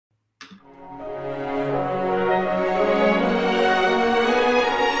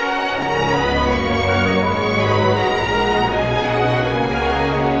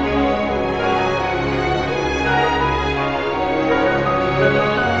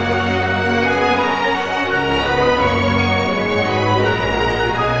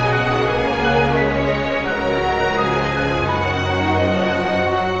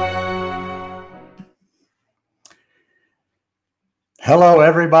Hello,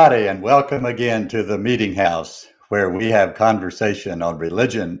 everybody, and welcome again to the Meetinghouse, where we have conversation on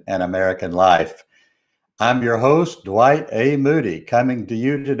religion and American life. I'm your host, Dwight A. Moody, coming to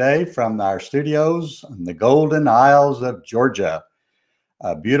you today from our studios in the Golden Isles of Georgia,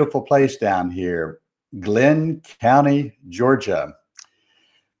 a beautiful place down here, Glenn County, Georgia,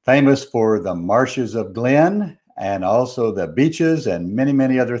 famous for the marshes of Glenn and also the beaches and many,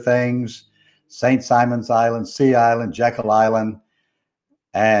 many other things, St. Simon's Island, Sea Island, Jekyll Island,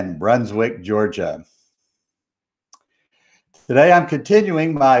 and Brunswick, Georgia. Today I'm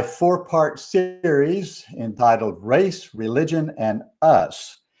continuing my four-part series entitled Race, Religion, and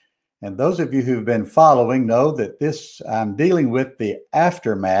Us. And those of you who've been following know that I'm dealing with the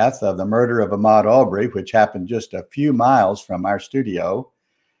aftermath of the murder of Ahmaud Arbery, which happened just a few miles from our studio,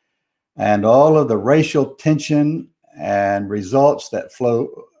 and all of the racial tension and results that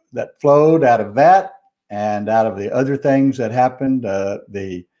flowed out of that, and out of the other things that happened,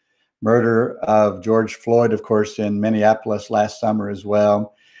 the murder of George Floyd, of course, in Minneapolis last summer as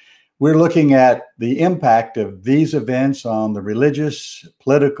well. We're looking at the impact of these events on the religious,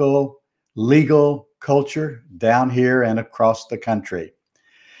 political, legal culture down here and across the country.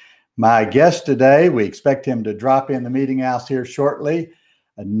 My guest today, we expect him to drop in the Meetinghouse here shortly,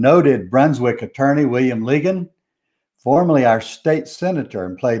 a noted Brunswick attorney, William Ligon, formerly our state senator,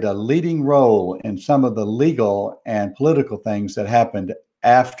 and played a leading role in some of the legal and political things that happened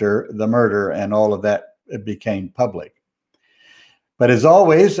after the murder and all of that became public. But as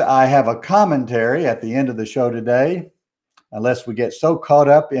always, I have a commentary at the end of the show today. Unless we get so caught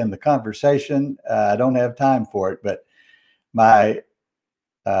up in the conversation, I don't have time for it. But my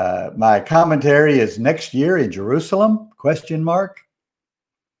commentary is next year in Jerusalem, ?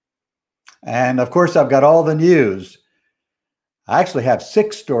 And of course, I've got all the news. I actually have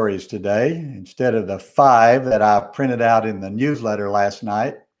 6 stories today instead of the 5 that I printed out in the newsletter last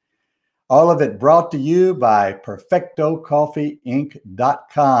night. All of it brought to you by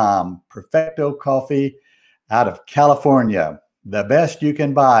PerfectoCoffeeInc.com. Perfecto Coffee out of California. The best you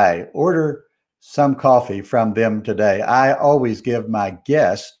can buy. Order some coffee from them today. I always give my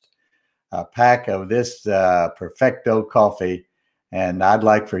guest a pack of this Perfecto coffee, and I'd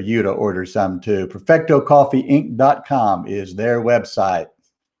like for you to order some too. PerfectoCoffeeInc.com is their website.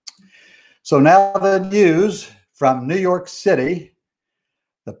 So now the news from New York City.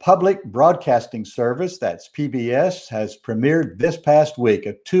 The Public Broadcasting Service, that's PBS, has premiered this past week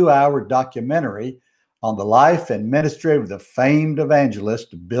a 2-hour documentary on the life and ministry of the famed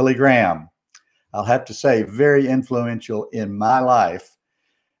evangelist Billy Graham. I'll have to say, very influential in my life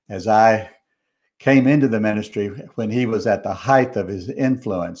as I came into the ministry when he was at the height of his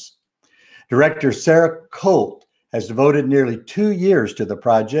influence. Director Sarah Colt has devoted nearly 2 years to the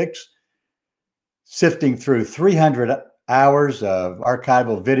project, sifting through 300 hours of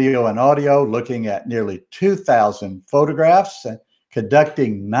archival video and audio, looking at nearly 2,000 photographs, and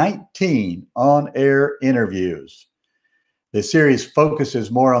conducting 19 on-air interviews. The series focuses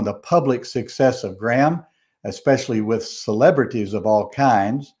more on the public success of Graham, especially with celebrities of all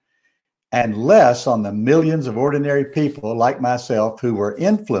kinds, and less on the millions of ordinary people like myself who were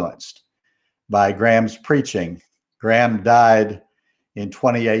influenced by Graham's preaching. Graham died in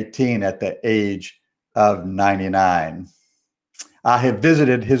 2018 at the age of 99. I have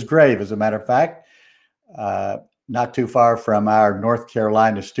visited his grave, as a matter of fact, not too far from our North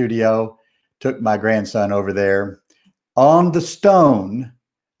Carolina studio. Took my grandson over there. On the stone,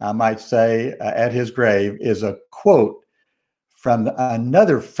 I might say, at his grave is a quote from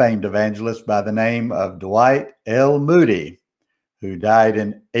another famed evangelist by the name of Dwight L. Moody, who died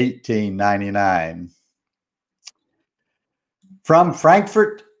in 1899. From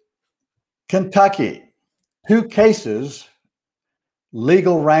Frankfort, Kentucky, 2 cases,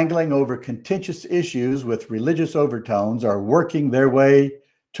 legal wrangling over contentious issues with religious overtones, are working their way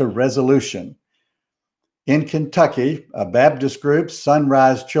to resolution. In Kentucky, a Baptist group,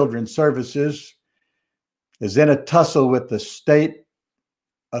 Sunrise Children's Services, is in a tussle with the state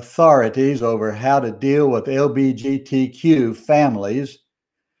authorities over how to deal with LGBTQ families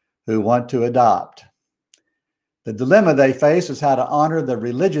who want to adopt. The dilemma they face is how to honor the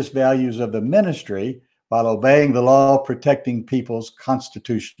religious values of the ministry while obeying the law protecting people's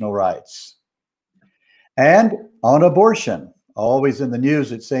constitutional rights. And on abortion, always in the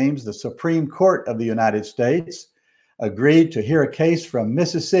news, it seems, the Supreme Court of the United States agreed to hear a case from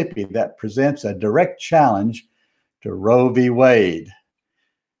Mississippi that presents a direct challenge to Roe v. Wade.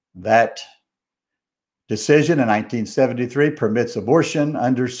 That decision in 1973 permits abortion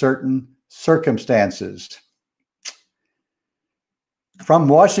under certain circumstances. From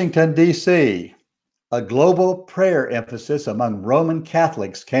Washington, D.C., a global prayer emphasis among Roman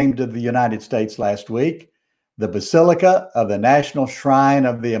Catholics came to the United States last week. The Basilica of the National Shrine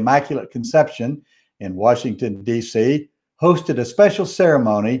of the Immaculate Conception in Washington, D.C., hosted a special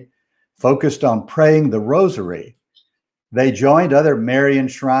ceremony focused on praying the Rosary. They joined other Marian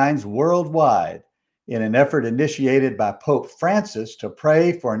shrines worldwide in an effort initiated by Pope Francis to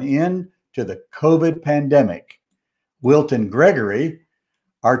pray for an end to the COVID pandemic. Wilton Gregory,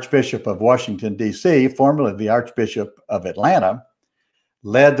 Archbishop of Washington, D.C., formerly the Archbishop of Atlanta,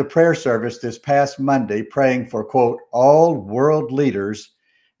 led the prayer service this past Monday, praying for, quote, all world leaders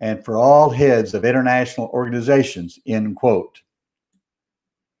and for all heads of international organizations, end quote.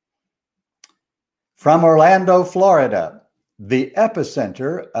 From Orlando, Florida, the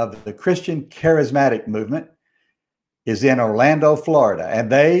epicenter of the Christian charismatic movement is in Orlando, Florida,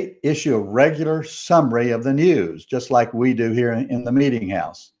 and they issue a regular summary of the news, just like we do here in the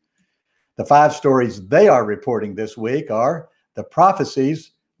Meetinghouse. The 5 stories they are reporting this week are the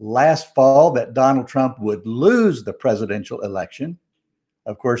prophecies last fall that Donald Trump would lose the presidential election.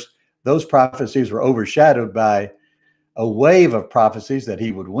 Of course, those prophecies were overshadowed by a wave of prophecies that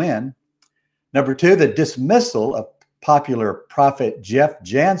he would win. Number 2, the dismissal of popular prophet Jeff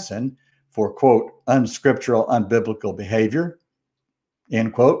Jansen for, quote, unscriptural, unbiblical behavior,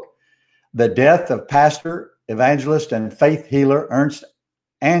 end quote. The death of pastor, evangelist, and faith healer Ernst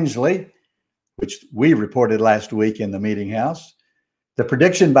Angley, which we reported last week in the Meetinghouse. The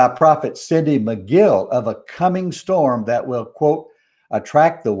prediction by prophet Cindy McGill of a coming storm that will, quote,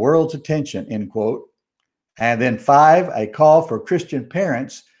 attract the world's attention, end quote. And then 5, a call for Christian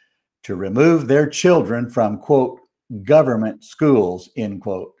parents to remove their children from, quote, government schools, end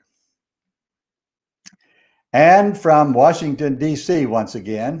quote. And from Washington, D.C., once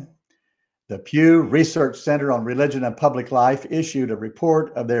again, the Pew Research Center on Religion and Public Life issued a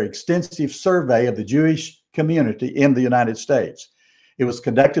report of their extensive survey of the Jewish community in the United States. It was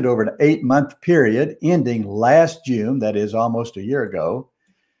conducted over an 8-month period ending last June, that is almost a year ago.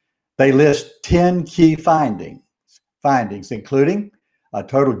 They list 10 key findings, including a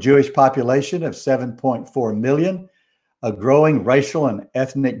total Jewish population of 7.4 million, a growing racial and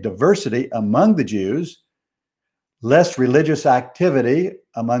ethnic diversity among the Jews, less religious activity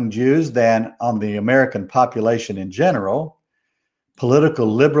among Jews than on the American population in general, political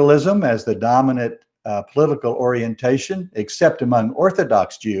liberalism as the dominant political orientation, except among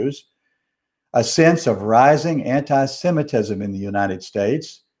Orthodox Jews, a sense of rising anti-Semitism in the United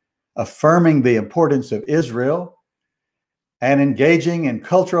States, affirming the importance of Israel, and engaging in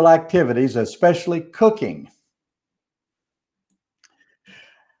cultural activities, especially cooking.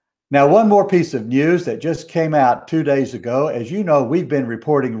 Now, one more piece of news that just came out 2 days ago. As you know, we've been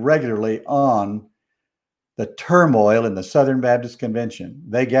reporting regularly on the turmoil in the Southern Baptist Convention.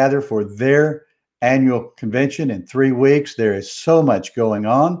 They gather for their annual convention in 3 weeks. There is so much going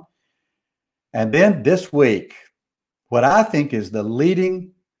on. And then this week, what I think is the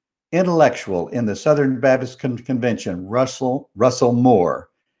leading intellectual in the Southern Baptist Convention, Russell Moore,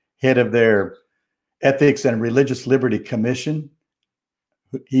 head of their Ethics and Religious Liberty Commission.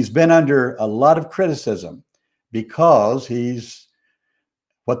 He's been under a lot of criticism because he's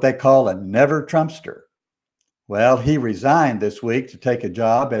what they call a never Trumpster. Well, he resigned this week to take a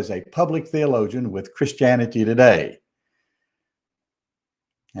job as a public theologian with Christianity Today.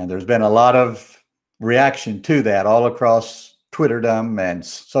 And there's been a lot of reaction to that all across Twitterdom and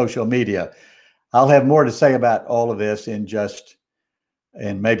social media. I'll have more to say about all of this in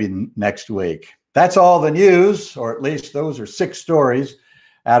maybe next week. That's all the news, or at least those are 6 stories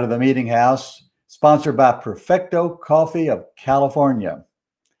out of the Meetinghouse, sponsored by Perfecto Coffee of California.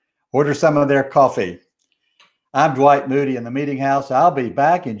 Order some of their coffee. I'm Dwight Moody in the Meetinghouse. I'll be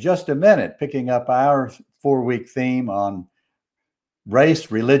back in just a minute, picking up our 4-week theme on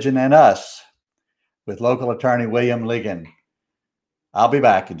race, religion, and us with local attorney William Ligon. I'll be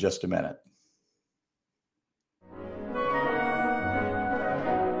back in just a minute.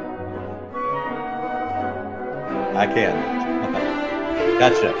 I can.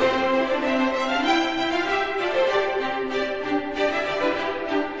 Gotcha.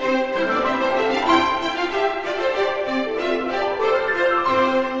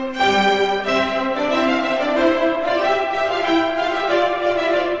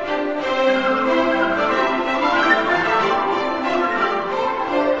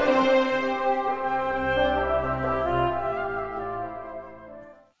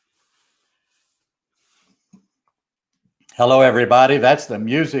 Hello, everybody. That's the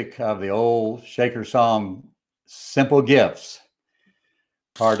music of the old Shaker song, Simple Gifts,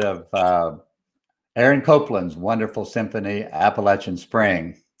 part of Aaron Copland's wonderful symphony, Appalachian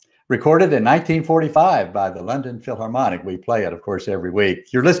Spring, recorded in 1945 by the London Philharmonic. We play it, of course, every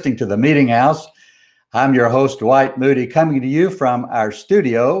week. You're listening to the Meetinghouse. I'm your host, Dwight Moody, coming to you from our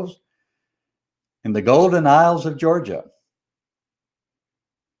studios in the Golden Isles of Georgia.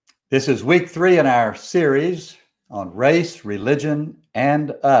 This is week 3 in our series on race, religion,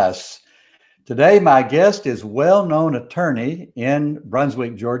 and us. Today, my guest is well-known attorney in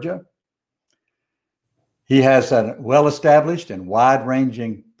Brunswick, Georgia. He has a well-established and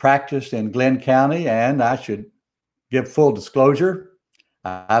wide-ranging practice in Glenn County, and I should give full disclosure,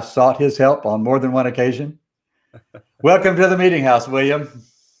 I've sought his help on more than one occasion. Welcome to the Meetinghouse, William.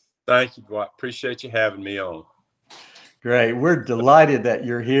 Thank you, Dwight. Appreciate you having me on. Great. We're delighted that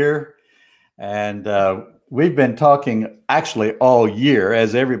you're here. And we've been talking actually all year,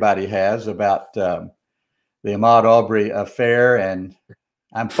 as everybody has, about the Ahmaud Arbery affair. And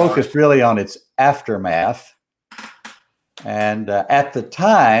I'm focused really on its aftermath. And at the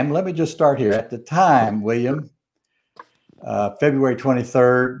time, let me just start here. At the time, William, February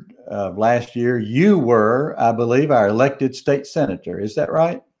 23rd of last year, you were, I believe, our elected state senator. Is that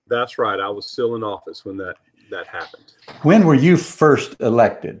right? That's right. I was still in office when that happened. When were you first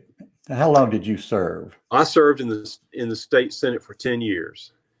elected? How long did you serve? I served in the state senate for 10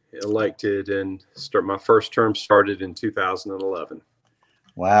 years, elected, and my first term started in 2011.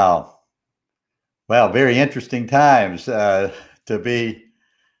 Wow. Well, very interesting times to be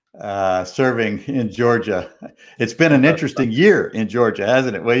serving in Georgia. It's been an interesting year in Georgia,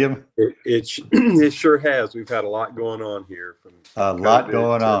 hasn't it, William? It sure has. We've had a lot going on here. From a lot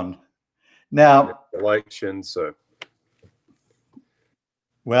going on. Now, elections. So.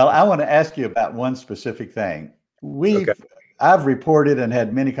 Well, I want to ask you about one specific thing. I've reported and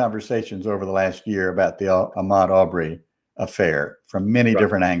had many conversations over the last year about the Ahmaud Arbery affair from many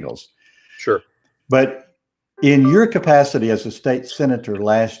different angles. Sure. But in your capacity as a state senator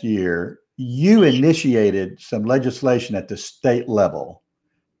last year, you initiated some legislation at the state level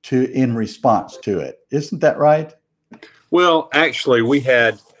in response to it. Isn't that right? Well, actually, we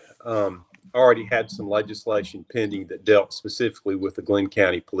had already had some legislation pending that dealt specifically with the Glenn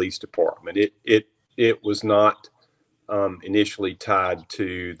County Police Department. It was not initially tied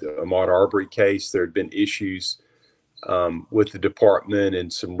to the Ahmaud Arbery case. There had been issues with the department,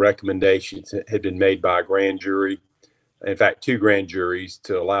 and some recommendations that had been made by a grand jury. In fact, 2 grand juries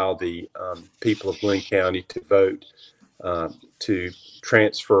to allow the people of Glenn County to vote to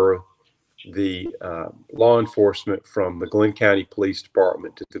transfer the law enforcement from the Glenn County Police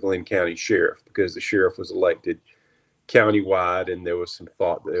Department to the Glenn County Sheriff, because the sheriff was elected countywide, and there was some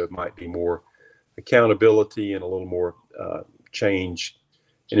thought that there might be more accountability and a little more change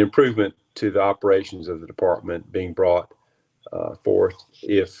and improvement to the operations of the department being brought forth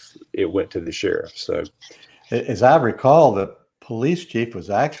if it went to the sheriff. So, as I recall, the police chief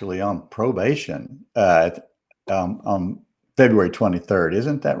was actually on probation on February 23rd.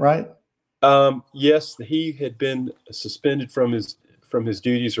 Isn't that right? Yes, he had been suspended from his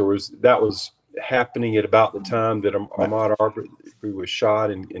duties, or that was happening at about the time that Ahmaud Arbery was shot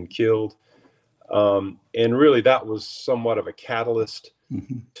and killed. And really, that was somewhat of a catalyst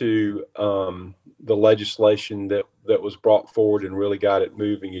to the legislation that was brought forward and really got it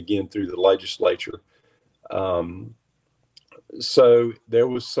moving again through the legislature. So there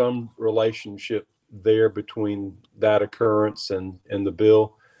was some relationship there between that occurrence and the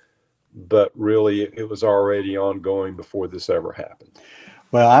bill. But really, it was already ongoing before this ever happened.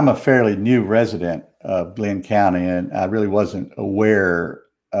 Well, I'm a fairly new resident of Glenn County, and I really wasn't aware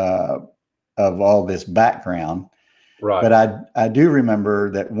of all this background. Right. But I do remember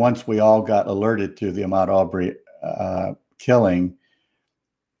that once we all got alerted to the Ahmaud Arbery killing,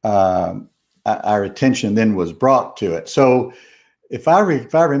 our attention then was brought to it. So if I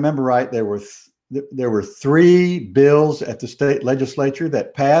remember right, there were 3 bills at the state legislature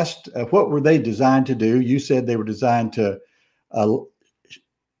that passed. What were they designed to do? You said they were designed to,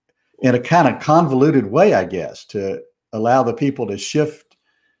 in a kind of convoluted way, I guess, to allow the people to shift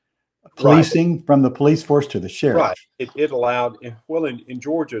policing from the police force to the sheriff. Right. It allowed, well, in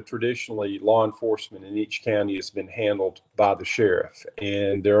Georgia, traditionally, law enforcement in each county has been handled by the sheriff.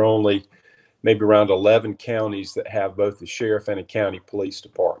 And there are only maybe around 11 counties that have both the sheriff and a county police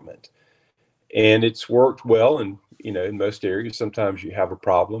department. And it's worked well, and in most areas, sometimes you have a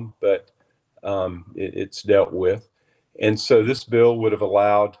problem, but it's dealt with. And so this bill would have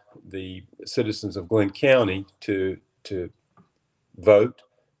allowed the citizens of Glenn County to vote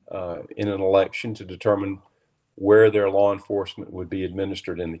in an election to determine where their law enforcement would be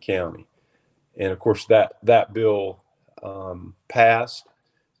administered in the county. And of course, that bill passed.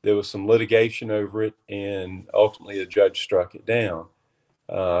 There was some litigation over it, and ultimately a judge struck it down.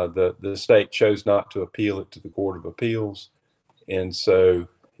 The state chose not to appeal it to the Court of Appeals, and so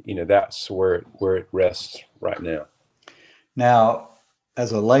that's where it rests right now. Now,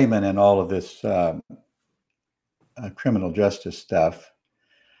 as a layman in all of this criminal justice stuff,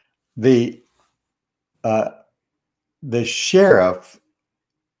 the sheriff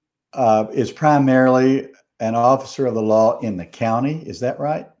is primarily an officer of the law in the county. Is that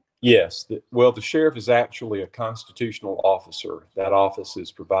right? Yes. Well, the sheriff is actually a constitutional officer. That office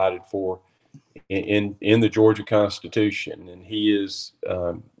is provided for in the Georgia Constitution, and he is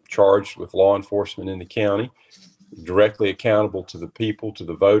charged with law enforcement in the county, directly accountable to the people, to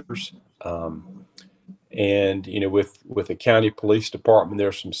the voters. And with the county police department,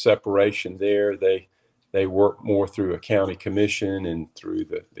 there's some separation there. They work more through a county commission and through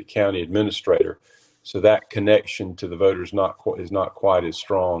the county administrator. So that connection to the voters is not quite as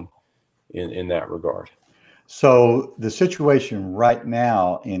strong in that regard. So the situation right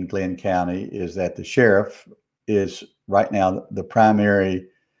now in Glenn County is that the sheriff is right now the primary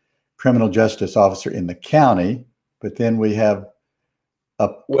criminal justice officer in the county, but then we have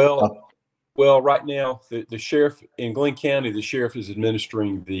well, right now the sheriff in Glenn County, the sheriff is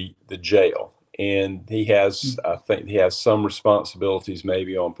administering the jail, and he has, I think he has some responsibilities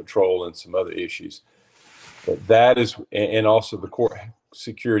maybe on patrol and some other issues. But that is, and also the court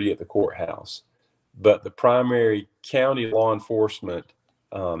security at the courthouse. But the primary county law enforcement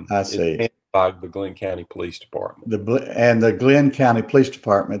is handled by the Glenn County Police Department. The Glenn County Police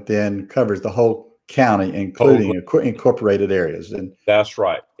Department then covers the whole county, including incorporated areas. And that's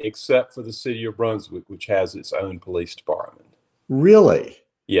right, except for the city of Brunswick, which has its own police department. Really?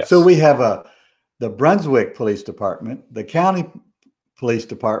 Yes. So we have the Brunswick Police Department, the county police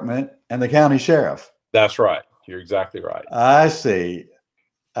department, and the county sheriff. That's right. You're exactly right. I see.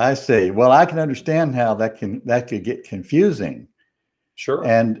 Well, I can understand how that could get confusing. Sure.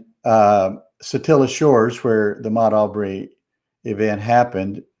 And Satilla Shores, where the Ahmaud Arbery event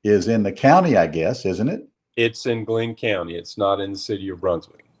happened, is in the county, I guess, isn't it? It's in Glenn County. It's not in the city of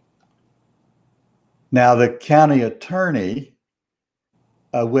Brunswick. Now, the county attorney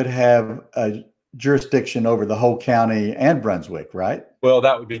would have a jurisdiction over the whole county and Brunswick, right? Well,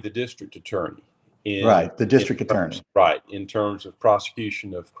 that would be the district attorney. The district attorney. Right, in terms of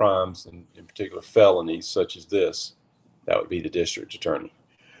prosecution of crimes, and in particular felonies such as this, that would be the district attorney.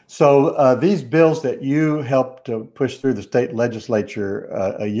 So these bills that you helped to push through the state legislature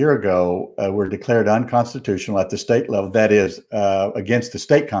a year ago were declared unconstitutional at the state level. That is, against the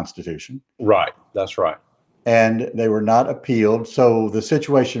state constitution. Right, that's right. And they were not appealed. So the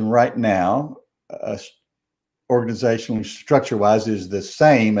situation right now, organizationally, structure-wise, is the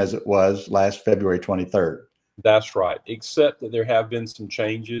same as it was last February 23rd. That's right, except that there have been some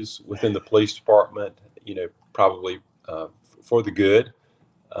changes within the police department, probably for the good.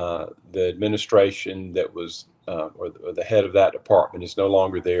 The administration that was, or the head of that department is no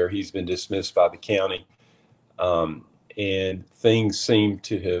longer there. He's been dismissed by the county. And things seem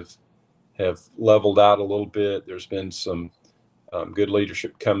to have leveled out a little bit. There's been some good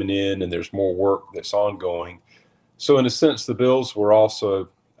leadership coming in, and there's more work that's ongoing. So in a sense, the bills were also,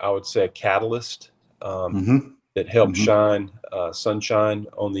 I would say, a catalyst that helped shine sunshine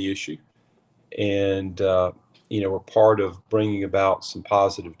on the issue. And, we're part of bringing about some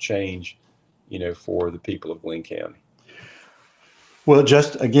positive change, for the people of Glenn County. Well,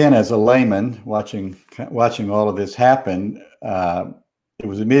 just again, as a layman watching all of this happen, it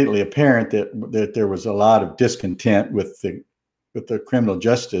was immediately apparent that there was a lot of discontent with the criminal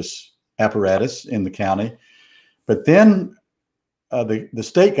justice apparatus in the county. But then the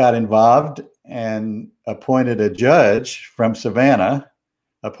state got involved and appointed a judge from Savannah,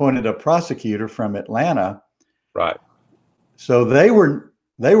 appointed a prosecutor from Atlanta. Right. So they were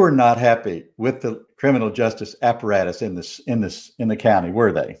not happy with the criminal justice apparatus in the county,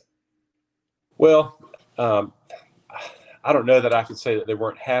 were they? Well, I don't know that I could say that they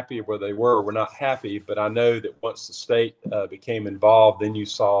weren't happy, or whether they were or were not happy, but I know that once the state became involved, then you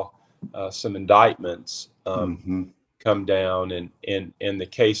saw some indictments come down, and the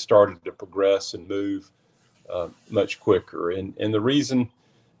case started to progress and move much quicker. And the reason,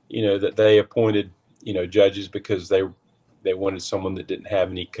 that they appointed, judges, because they wanted someone that didn't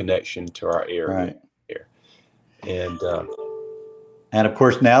have any connection to our area. Right. And of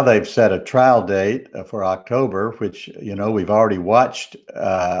course, now they've set a trial date for October, which, we've already watched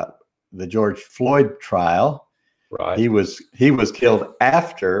the George Floyd trial. Right. He was killed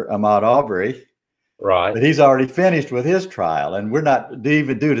after Ahmaud Arbery. Right. But he's already finished with his trial, and we're not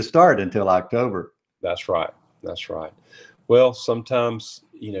even due to start until October. That's right. That's right. Well, sometimes,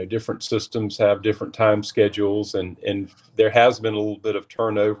 different systems have different time schedules, and there has been a little bit of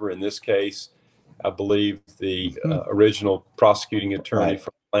turnover in this case. I believe the original prosecuting attorney Right.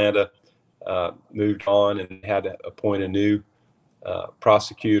 from Atlanta moved on and had to appoint a new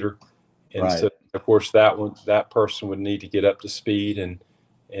prosecutor. And Right. so, of course, that person would need to get up to speed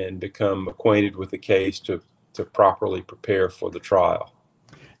and become acquainted with the case to properly prepare for the trial.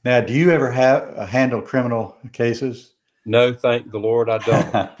 Now, do you ever handle criminal cases? No, thank the Lord, I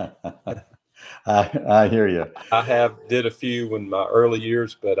don't. I hear you. I did a few in my early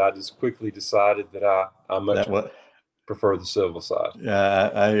years, but I just quickly decided that I much prefer the civil side.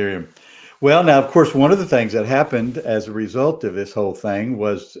 Yeah, I hear you. Well, now, of course, one of the things that happened as a result of this whole thing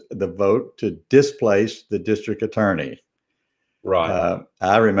was the vote to displace the district attorney. Right.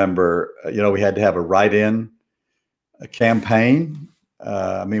 I remember, we had to have a write-in campaign.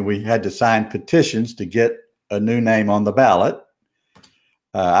 We had to sign petitions to get a new name on the ballot.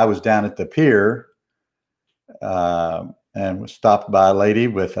 I was down at the pier and was stopped by a lady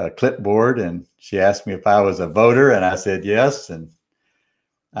with a clipboard, and she asked me if I was a voter, and I said yes, and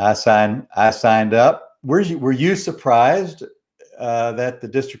I signed up. Were you surprised that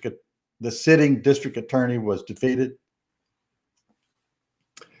the sitting district attorney was defeated?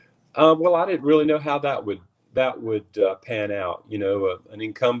 Well, I didn't really know how that would pan out. An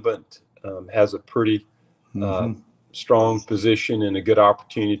incumbent has a pretty strong position and a good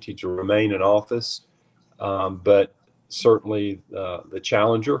opportunity to remain in office, but certainly the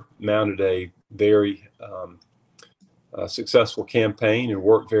challenger mounted a very successful campaign and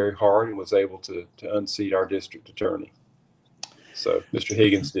worked very hard and was able to unseat our district attorney. So Mr.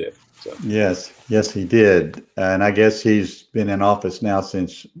 Higgins did. So. Yes, he did, and I guess he's been in office now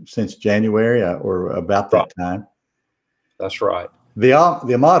since January or about that time. That's right. The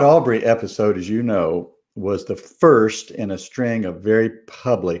Ahmaud Arbery episode, as you know, was the first in a string of very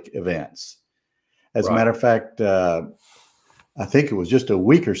public events. As a matter of fact, I think it was just a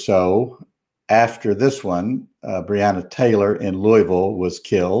week or so after this one, Breonna Taylor in Louisville was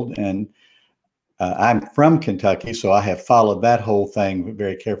killed, and I'm from Kentucky, so I have followed that whole thing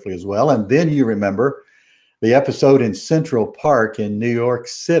very carefully as well. And then you remember the episode in Central Park in New York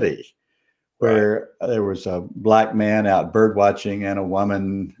City, where there was a black man out bird watching and a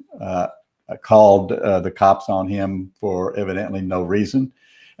woman called the cops on him for evidently no reason.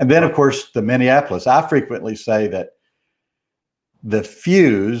 And then, of course, the Minneapolis. I frequently say that the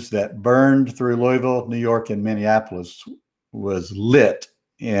fuse that burned through Louisville, New York, and Minneapolis was lit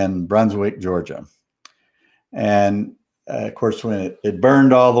in Brunswick, Georgia. And of course, when it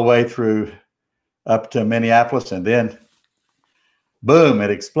burned all the way through up to Minneapolis, and then boom,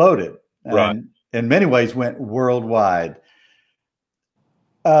 it exploded. Right. And in many ways went worldwide.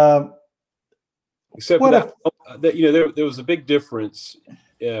 Except that, there was a big difference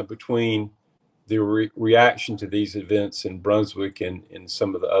between the reaction to these events in Brunswick and in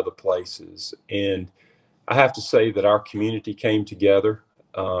some of the other places. And I have to say that our community came together.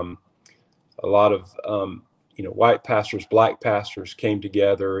 A lot of, white pastors, black pastors came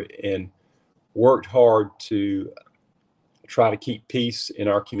together and worked hard to try to keep peace in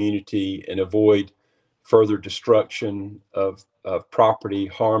our community and avoid further destruction of property,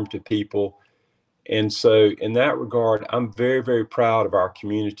 harm to people. And so in that regard, I'm very, very proud of our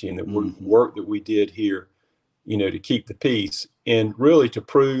community and the work that we did here, to keep the peace and really to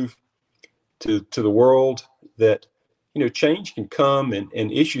prove to the world that, change can come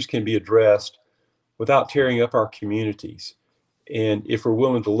and issues can be addressed without tearing up our communities. And if we're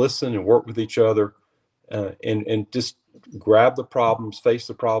willing to listen and work with each other and just grab the problems, face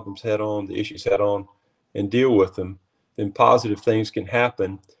the problems head on, the issues head on, and deal with them, then positive things can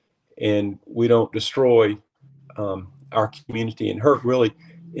happen. And we don't destroy our community and hurt really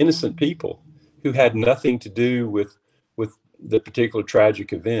innocent people who had nothing to do with the particular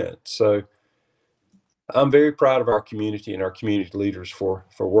tragic event. So I'm very proud of our community and our community leaders for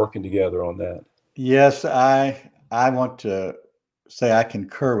working together on that. Yes, I want to say I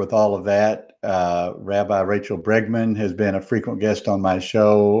concur with all of that. Rabbi Rachel Bregman has been a frequent guest on my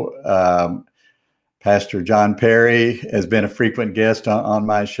show. Pastor John Perry has been a frequent guest on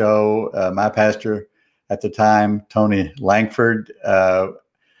my show. My pastor at the time, Tony Langford,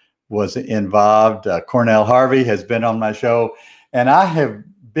 was involved. Cornell Harvey has been on my show. And I have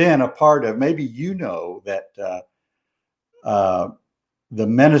been a part of, maybe that the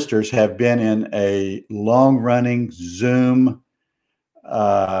ministers have been in a long-running Zoom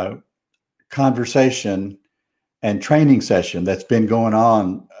conversation and training session that's been going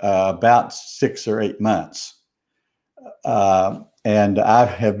on about 6 or 8 months. And I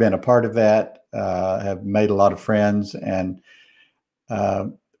have been a part of that, have made a lot of friends, and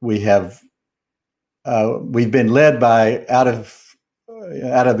we've been led by out of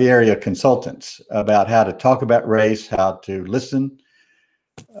the area consultants about how to talk about race, how to listen,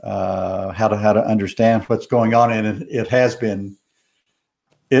 how to understand what's going on, and it has been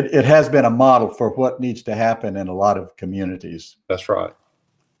a model for what needs to happen in a lot of communities. That's right.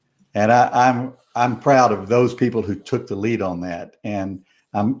 And I'm proud of those people who took the lead on that, and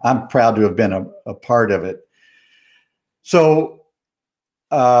I'm proud to have been a part of it. So,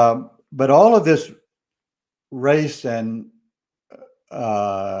 but all of this race and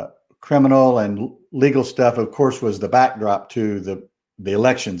criminal and legal stuff, of course, was the backdrop to the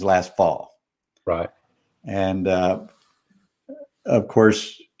elections last fall. Right. And of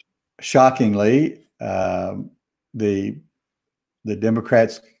course, shockingly, the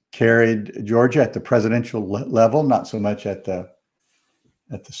Democrats carried Georgia at the presidential level, not so much at the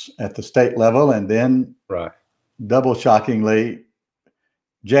state level, and then right, double shockingly,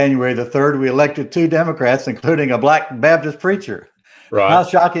 January the 3rd, we elected 2 Democrats, including a Black Baptist preacher. Right. How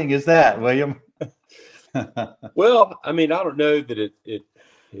shocking is that, William? Well, I mean, I don't know that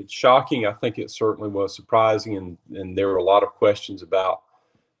it's shocking. I think it certainly was surprising, and there were a lot of questions about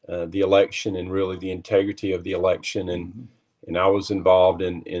the election and really the integrity of the election, and I was involved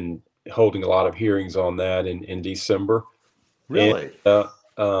in holding a lot of hearings on that in December. Really?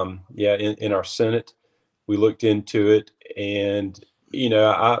 And, yeah, in our Senate, we looked into it, and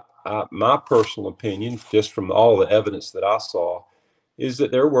my personal opinion, just from all the evidence that I saw, is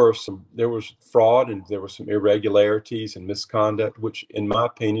that there was fraud and there were some irregularities and misconduct, which, in my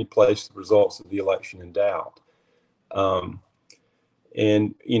opinion, placed the results of the election in doubt.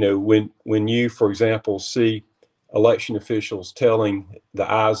 And when you, for example, see election officials telling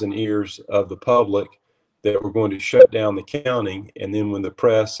the eyes and ears of the public that we're going to shut down the counting, and then when the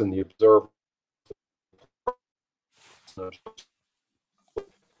press and the observers,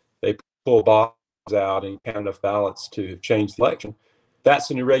 they pull boxes out and count enough ballots to change the election,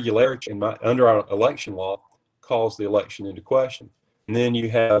 that's an irregularity, and under our election law, calls the election into question. And then you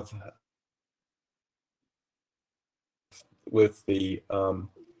have with the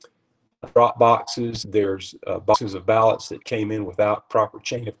drop boxes, there's boxes of ballots that came in without proper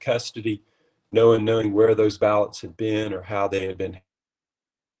chain of custody, knowing where those ballots had been or how they had been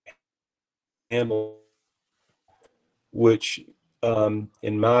handled, which,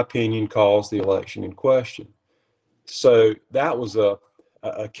 in my opinion, calls the election in question. So that was a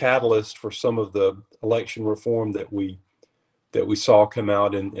catalyst for some of the election reform that we saw come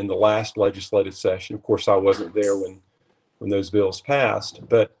out in the last legislative session. Of course, I wasn't there when those bills passed,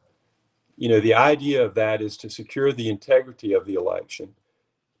 but the idea of that is to secure the integrity of the election,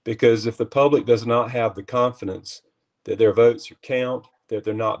 because if the public does not have the confidence that their votes count, that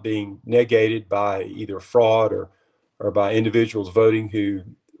they're not being negated by either fraud or by individuals voting who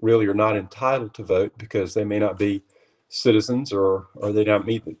really are not entitled to vote because they may not be citizens or they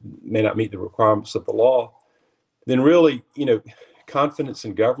may not meet the requirements of the law, then really, confidence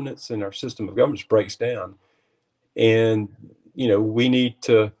in governance and our system of governance breaks down. And, we need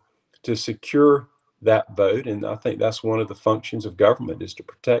to secure that vote. And I think that's one of the functions of government, is to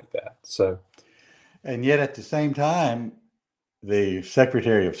protect that. So, and yet at the same time, the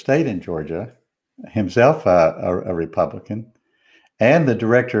Secretary of State in Georgia, himself a Republican, and the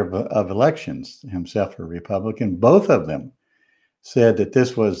Director of Elections, himself a Republican, both of them said that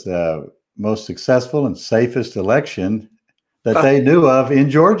this was the most successful and safest election that they knew of in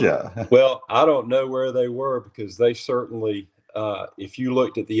Georgia. Well, I don't know where they were, because they certainly, if you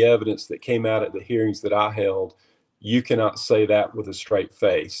looked at the evidence that came out at the hearings that I held, you cannot say that with a straight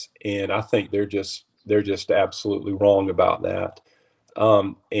face. And I think they're just absolutely wrong about that.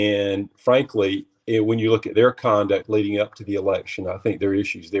 And frankly, when you look at their conduct leading up to the election, I think there are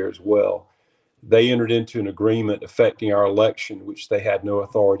issues there as well. They entered into an agreement affecting our election, which they had no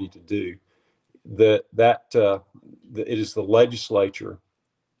authority to do. It is the legislature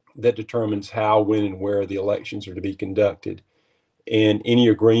that determines how, when, and where the elections are to be conducted. And any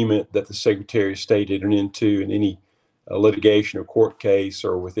agreement that the Secretary of State entered into in any litigation or court case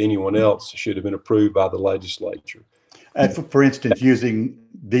or with anyone else should have been approved by the legislature. For instance, using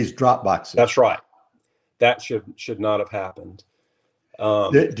these drop boxes. That's right. That should not have happened.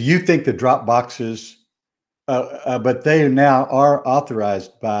 Do you think the drop boxes, but they now are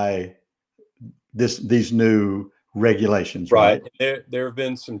authorized by these new regulations, right? There have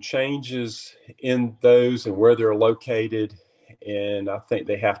been some changes in those and where they're located. and I think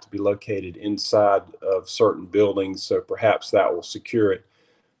they have to be located inside of certain buildings, so perhaps that will secure it.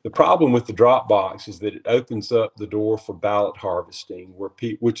 The problem with the drop box is that it opens up the door for ballot harvesting,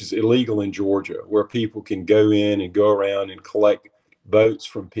 which is illegal in Georgia, where people can go in and go around and collect votes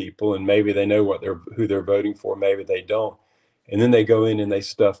from people, and maybe they know who they're voting for, maybe they don't, and then they go in and they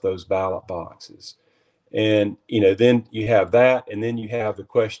stuff those ballot boxes. And then you have that, and then you have the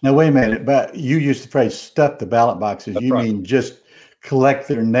question. Now wait a minute, but you used the phrase "stuff the ballot boxes." That's you right. mean just collect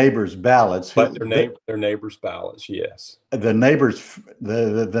their neighbors' ballots? But their neighbors' ballots, yes. The neighbors,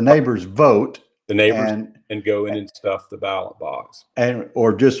 the neighbors vote. The neighbors and go in and stuff the ballot box.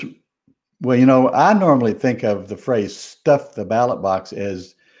 Or just, well, I normally think of the phrase "stuff the ballot box"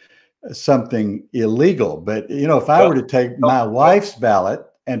 as something illegal. But if I were to take my wife's ballot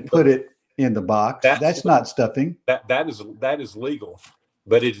and put it in the box, that's not stuffing. That is legal.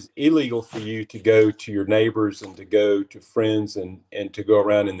 But it is illegal for you to go to your neighbors and to go to friends and to go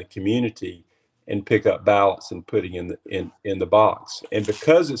around in the community and pick up ballots and putting in the box. And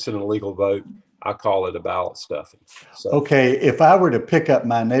because it's an illegal vote, I call it a ballot stuffing. So, okay, if I were to pick up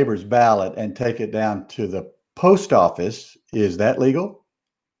my neighbor's ballot and take it down to the post office, is that legal?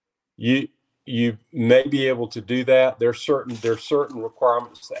 You may be able to do that. There's certain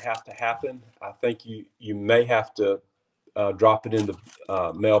requirements that have to happen. I think you may have to drop it in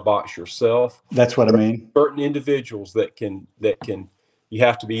the mailbox yourself. That's what I mean. Certain individuals that can you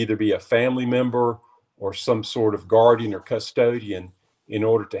have to either be a family member or some sort of guardian or custodian in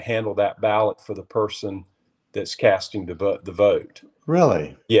order to handle that ballot for the person that's casting the vote.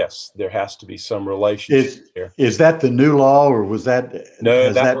 Really? Yes, there has to be some relationship there. Is that the new law, or has that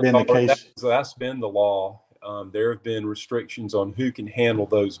been the case? That's been the law. There have been restrictions on who can handle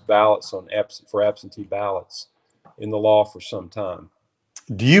those ballots for absentee ballots in the law for some time.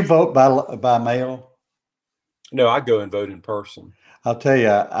 Do you vote by mail? No, I go and vote in person. I'll tell you,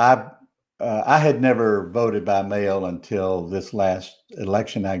 I had never voted by mail until this last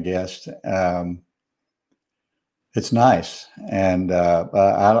election, I guess. It's nice, and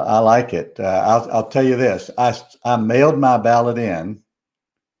I like it. I'll tell you this: I mailed my ballot in,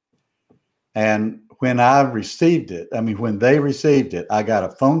 and when they received it, I got a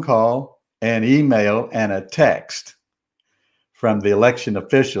phone call, an email, and a text from the election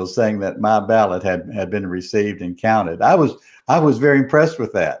officials saying that my ballot had been received and counted. I was very impressed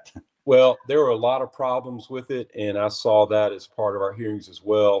with that. Well, there were a lot of problems with it, and I saw that as part of our hearings as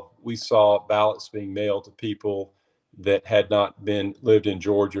well. We saw ballots being mailed to people that had not lived in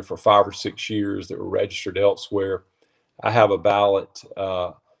Georgia for 5 or 6 years, that were registered elsewhere. I have a ballot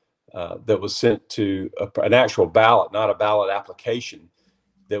that was sent to an actual ballot, not a ballot application,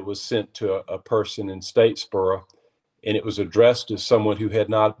 that was sent to a person in Statesboro, and it was addressed to someone who had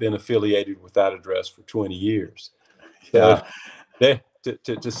not been affiliated with that address for 20 years. Yeah. So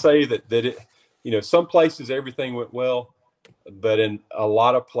to say that it, some places everything went well, but in a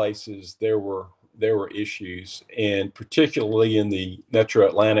lot of places there were issues, and particularly in the Metro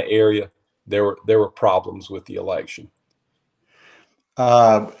Atlanta area, there were problems with the election.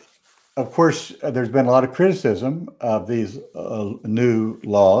 Of course, there's been a lot of criticism of these new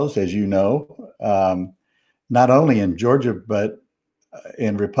laws, as you know, not only in Georgia, but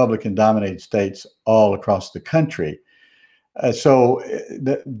in Republican-dominated states all across the country. So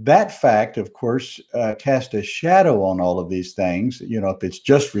that fact, of course, cast a shadow on all of these things. If it's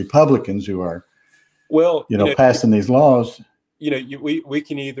just Republicans who are, passing these laws. We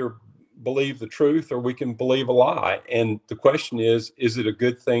can either believe the truth or we can believe a lie. And the question is it a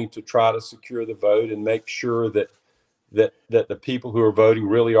good thing to try to secure the vote and make sure that the people who are voting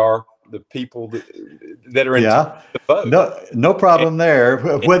really are the people that are in the vote? No problem there.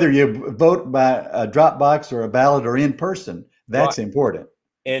 Whether you vote by a drop box or a ballot or in person, that's right. Important.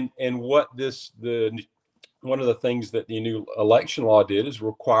 And what one of the things that the new election law did is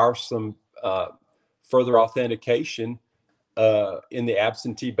require some further authentication in the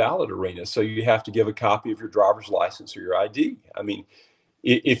absentee ballot arena. So you have to give a copy of your driver's license or your ID. I mean,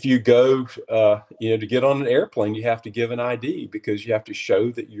 if you go, to get on an airplane, you have to give an ID because you have to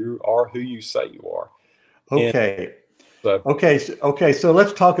show that you are who you say you are. Okay. So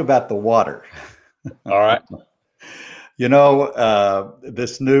let's talk about the water. All right.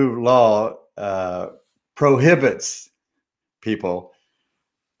 This new law prohibits people,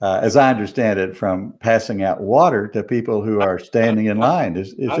 as I understand it, from passing out water to people who are standing in line.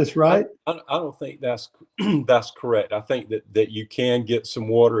 Is this right? I don't think that's correct. I think that you can get some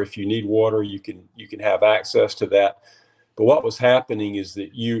water. If you need water, you can have access to that. But what was happening is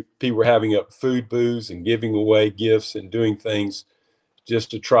that people were having up food booths and giving away gifts and doing things just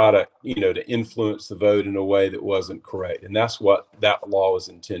to try to, to influence the vote in a way that wasn't correct. And that's what that law was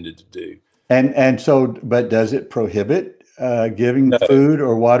intended to do. And so, but does it prohibit giving food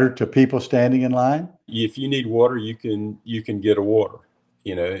or water to people standing in line? If you need water, you can get a water,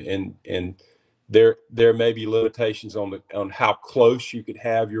 and there may be limitations on how close you could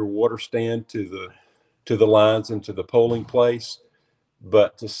have your water stand to the lines and to the polling place.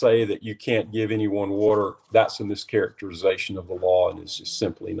 But to say that you can't give anyone water, that's a mischaracterization of the law, and it's just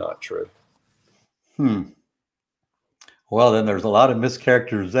simply not true. Well, then there's a lot of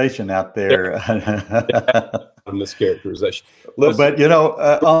mischaracterization out there. Mischaracterization. Listen, but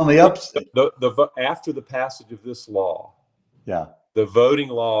on the upside, after the passage of this law, yeah, the voting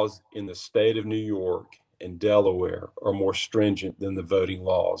laws in the state of New York and Delaware are more stringent than the voting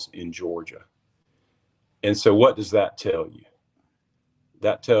laws in Georgia. And so, what does that tell you?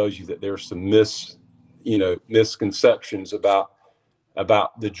 That tells you that there's some misconceptions about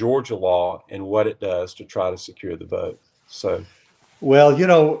the Georgia law and what it does to try to secure the vote. So, well,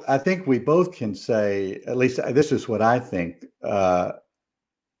 I think we both can say, at least this is what I think, not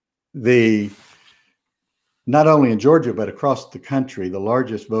only in Georgia, but across the country, the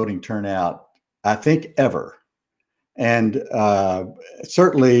largest voting turnout, I think, ever. And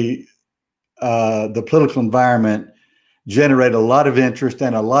certainly the political environment generated a lot of interest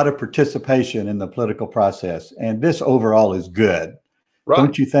and a lot of participation in the political process. And this overall is good. Right.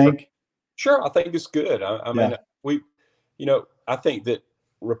 Don't you think? Sure. I think it's good. I mean, I think that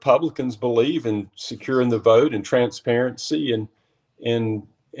Republicans believe in securing the vote and transparency and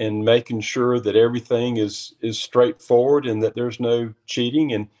making sure that everything is straightforward and that there's no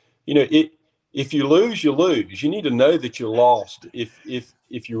cheating. And, if you lose, you lose. You need to know that you lost if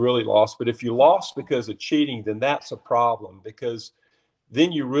you really lost. But if you lost because of cheating, then that's a problem, because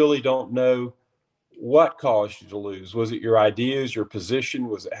then you really don't know what caused you to lose. Was it your ideas, your position?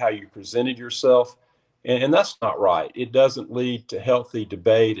 Was it how you presented yourself? And that's not right. It doesn't lead to healthy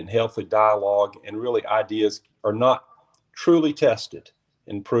debate and healthy dialogue, and really ideas are not truly tested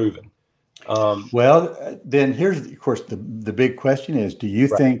and proven. Well, then here's, of course, the big question is, do you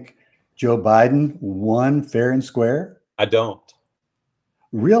think Joe Biden won fair and square? I don't.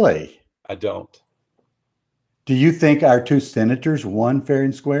 Really? I don't. Do you think our two senators won fair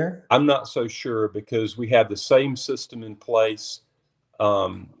and square? I'm not so sure, because we have the same system in place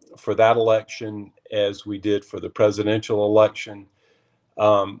for that election as we did for the presidential election.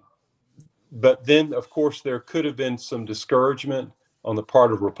 But then, of course, there could have been some discouragement on the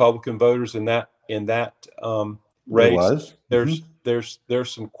part of Republican voters in that race. There's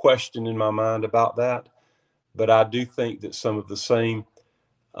some question in my mind about that, but I do think that some of the same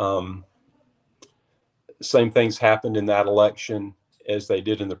things happened in that election as they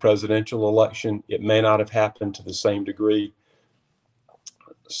did in the presidential election. It may not have happened to the same degree,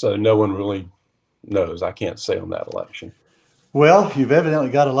 so no one really knows. I can't say on that election. Well, you've evidently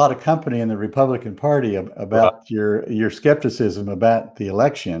got a lot of company in the Republican Party about your skepticism about the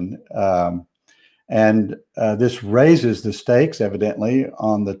election. And this raises the stakes, evidently,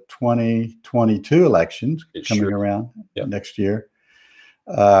 on the 2022 elections coming around next year.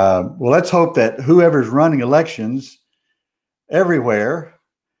 Well, let's hope that whoever's running elections everywhere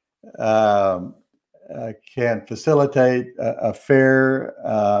can facilitate a fair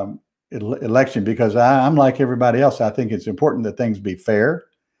election, because I'm like everybody else. I think it's important that things be fair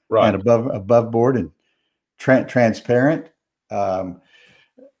and above board and transparent.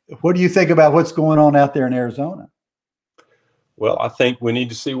 What do you think about what's going on out there in Arizona? Well, I think we need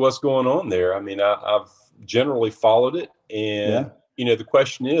to see what's going on there. I mean, I've generally followed it, and the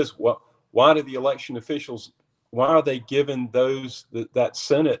question is, why do the election officials, why are they giving that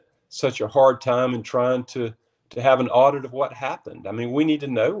Senate such a hard time in trying to have an audit of what happened? I mean, we need to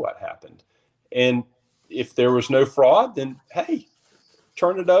know what happened. And if there was no fraud, then hey,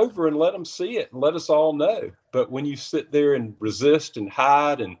 turn it over and let them see it and let us all know. But when you sit there and resist and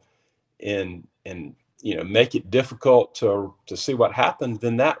hide and make it difficult to see what happened,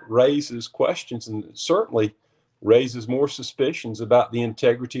 then that raises questions and certainly raises more suspicions about the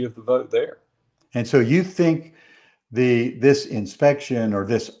integrity of the vote there. And so you think this inspection or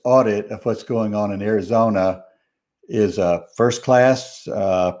this audit of what's going on in Arizona is a first-class,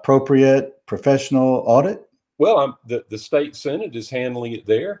 appropriate, professional audit? Well, the state Senate is handling it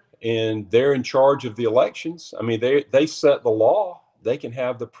there, and they're in charge of the elections. I mean, they set the law. They can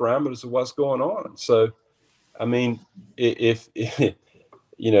have the parameters of what's going on. So, I mean, if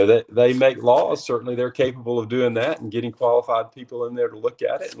they make laws, certainly they're capable of doing that and getting qualified people in there to look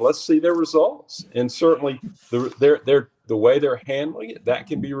at it. And let's see their results. And certainly the way they're handling it, that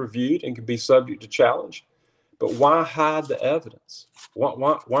can be reviewed and can be subject to challenge. But why hide the evidence?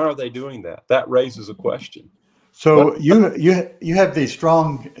 Why are they doing that? That raises a question. So you have these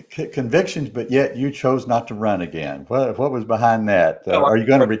strong convictions, but yet you chose not to run again. What was behind that? Are you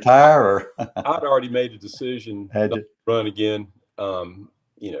going to retire? Or I'd already made a decision Had not you? to run again,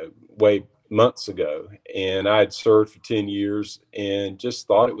 way months ago, and I had served for 10 years and just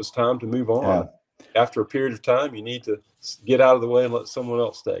thought it was time to move on. Yeah. After a period of time, you need to get out of the way and let someone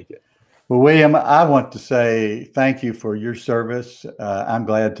else take it. Well, William, I want to say thank you for your service. I'm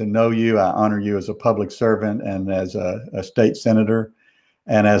glad to know you. I honor you as a public servant and as a state senator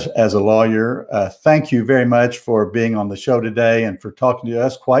and as a lawyer. Thank you very much for being on the show today and for talking to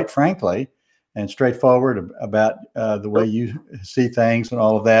us, quite frankly, and straightforward about the way you see things and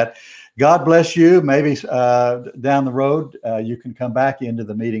all of that. God bless you. Maybe down the road, you can come back into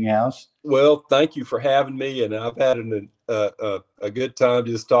the meeting house. Well, thank you for having me, and I've had a good time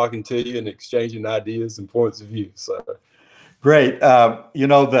just talking to you and exchanging ideas and points of view. So great. We're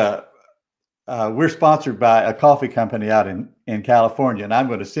sponsored by a coffee company out in California, and I'm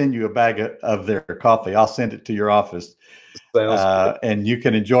going to send you a bag of their coffee. I'll send it to your office. Sounds good. And you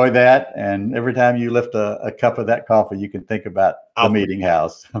can enjoy that. And every time you lift a cup of that coffee, you can think about the meeting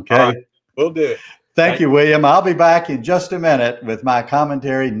house. Okay. All right. We'll do it. Thank you, William. I'll be back in just a minute with my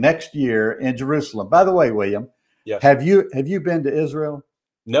commentary next year in Jerusalem. By the way, William, yes. Have you been to Israel?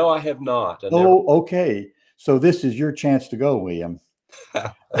 No, I have not. Okay. So this is your chance to go, William.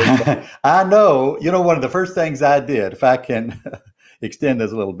 I know. One of the first things I did, if I can extend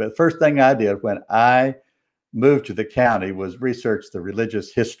this a little bit, first thing I did when I moved to the county was research the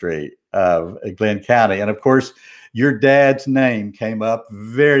religious history of Glenn County. And of course, your dad's name came up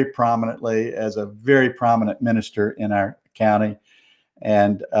very prominently as a very prominent minister in our county.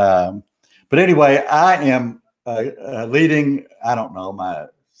 And, but anyway, I am leading, I don't know, my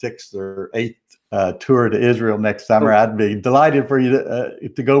 6th or 8th tour to Israel next summer. I'd be delighted for you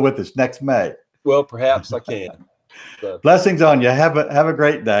to go with us next May. Well, perhaps I can. So. Blessings on you. Have a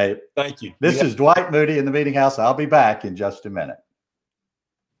great day. Thank you. This is Dwight Moody in the Meeting House. I'll be back in just a minute.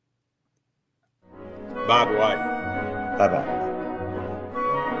 Bye, Dwight. Bye-bye.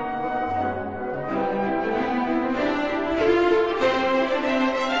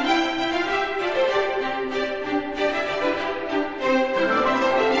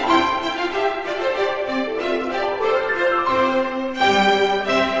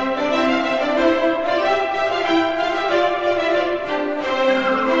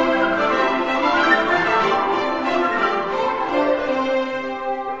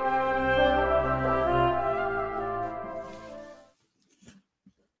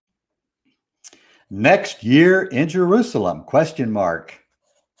 Next year in Jerusalem, ?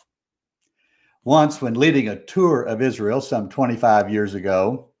 Once, when leading a tour of Israel some 25 years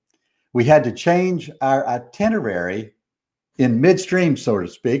ago, we had to change our itinerary in midstream, so to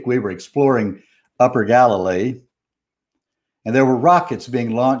speak. We were exploring Upper Galilee, and there were rockets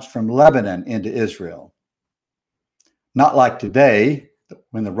being launched from Lebanon into Israel. Not like today,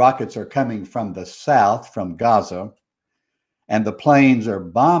 when the rockets are coming from the south, from Gaza, and the planes are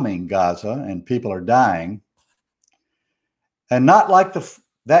bombing Gaza and people are dying. And not like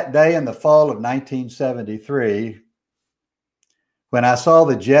that day in the fall of 1973, when I saw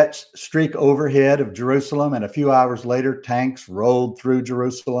the jets streak overhead of Jerusalem and a few hours later, tanks rolled through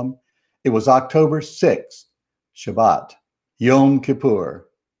Jerusalem. It was October 6th, Shabbat, Yom Kippur,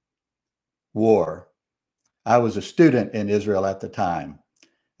 war. I was a student in Israel at the time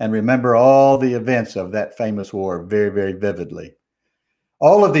and remember all the events of that famous war very, very vividly.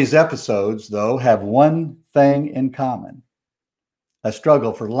 All of these episodes, though, have one thing in common: a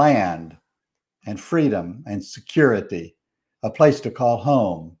struggle for land and freedom and security, a place to call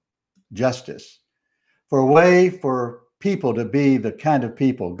home, justice, for a way for people to be the kind of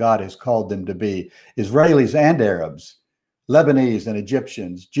people God has called them to be, Israelis and Arabs, Lebanese and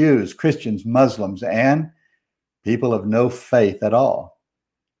Egyptians, Jews, Christians, Muslims, and people of no faith at all.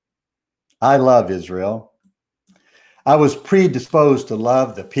 I love Israel. I was predisposed to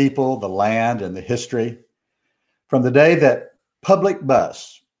love the people, the land, and the history. From the day that public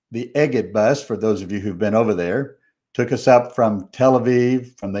bus, the Egged bus, for those of you who've been over there, took us up from Tel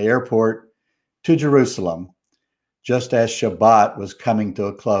Aviv, from the airport to Jerusalem, just as Shabbat was coming to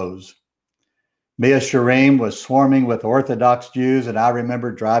a close. Mea Shearim was swarming with Orthodox Jews, and I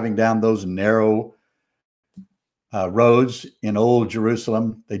remember driving down those narrow roads in Old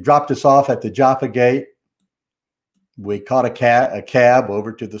Jerusalem. They dropped us off at the Jaffa Gate. We caught a cab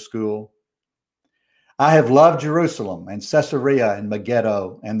over to the school. I have loved Jerusalem and Caesarea and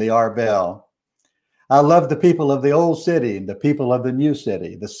Megiddo and the Arbel. I love the people of the old city and the people of the new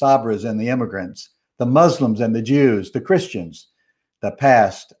city, the Sabras and the immigrants, the Muslims and the Jews, the Christians, the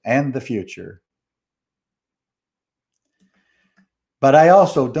past and the future. But I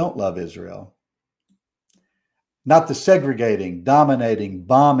also don't love Israel. Not the segregating, dominating,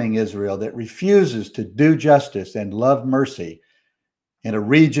 bombing Israel that refuses to do justice and love mercy in a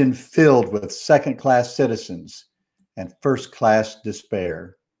region filled with second-class citizens and first-class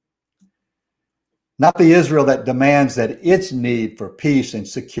despair. Not the Israel that demands that its need for peace and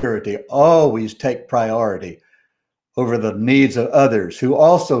security always take priority over the needs of others who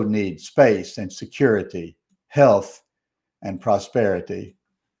also need space and security, health, and prosperity.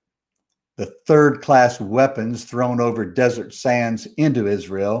 The third-class weapons thrown over desert sands into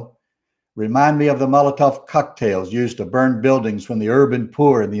Israel remind me of the Molotov cocktails used to burn buildings when the urban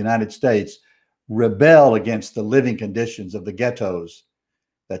poor in the United States rebel against the living conditions of the ghettos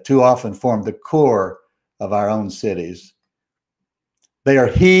that too often form the core of our own cities. They are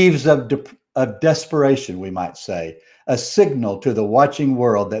heaves of desperation, we might say, a signal to the watching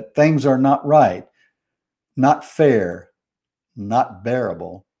world that things are not right, not fair, not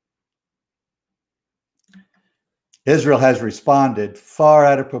bearable. Israel has responded far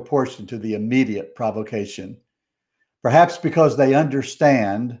out of proportion to the immediate provocation, perhaps because they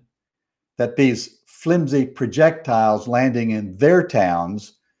understand that these flimsy projectiles landing in their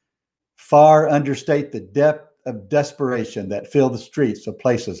towns far understate the depth of desperation that fill the streets of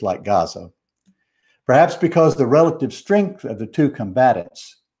places like Gaza. Perhaps because the relative strength of the two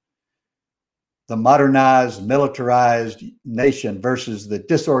combatants, the modernized, militarized nation versus the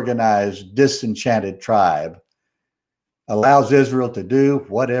disorganized, disenchanted tribe, allows Israel to do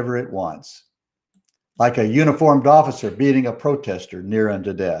whatever it wants, like a uniformed officer beating a protester near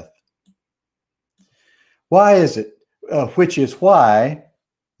unto death. Why is it, which is why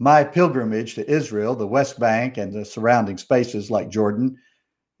my pilgrimage to Israel, the West Bank, and the surrounding spaces like Jordan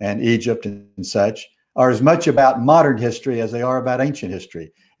and Egypt and such are as much about modern history as they are about ancient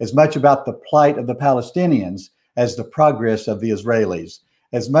history, as much about the plight of the Palestinians as the progress of the Israelis,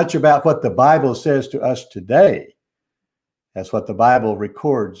 as much about what the Bible says to us today as what the Bible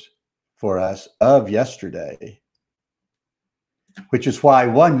records for us of yesterday. Which is why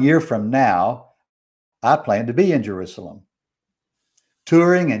 1 year from now, I plan to be in Jerusalem,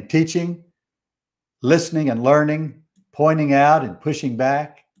 touring and teaching, listening and learning, pointing out and pushing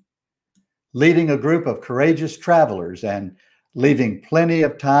back, leading a group of courageous travelers and leaving plenty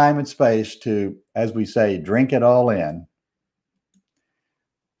of time and space to, as we say, drink it all in.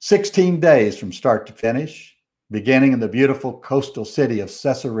 16 days from start to finish, beginning in the beautiful coastal city of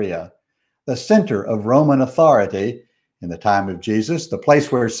Caesarea, the center of Roman authority in the time of Jesus, the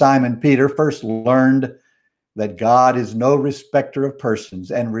place where Simon Peter first learned that God is no respecter of persons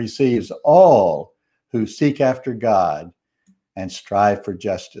and receives all who seek after God and strive for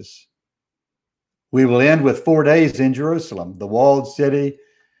justice. We will end with 4 days in Jerusalem, the walled city,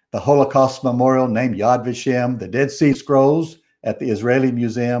 the Holocaust memorial named Yad Vashem, the Dead Sea Scrolls at the Israeli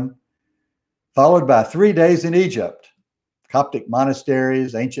Museum, followed by 3 days in Egypt, Coptic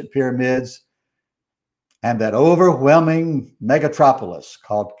monasteries, ancient pyramids, and that overwhelming megatropolis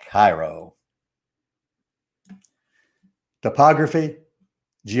called Cairo. Topography,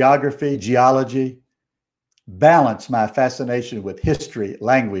 geography, geology balance my fascination with history,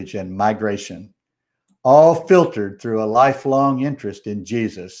 language, and migration, all filtered through a lifelong interest in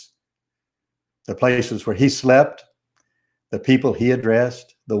Jesus, the places where he slept, the people he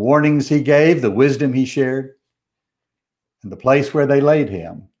addressed, the warnings he gave, the wisdom he shared, and the place where they laid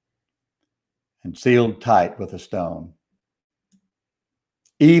him and sealed tight with a stone.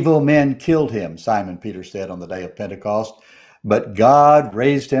 Evil men killed him, Simon Peter said on the day of Pentecost, but God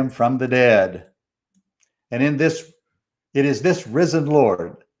raised him from the dead. And it is this risen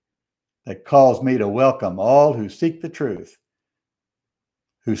Lord that calls me to welcome all who seek the truth,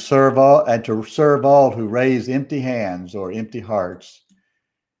 who serve all, and to serve all who raise empty hands or empty hearts,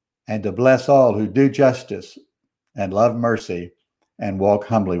 and to bless all who do justice and love mercy and walk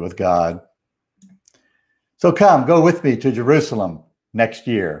humbly with God. So come, go with me to Jerusalem next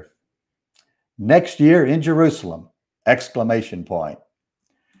year. Next year in Jerusalem, exclamation point.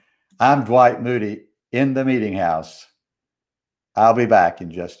 I'm Dwight Moody in the Meetinghouse. I'll be back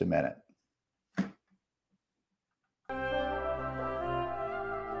in just a minute.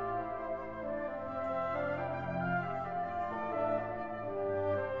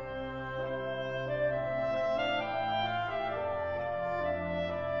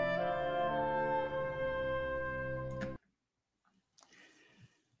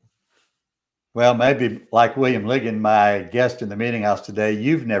 Well, maybe like William Ligon, my guest in the Meetinghouse today,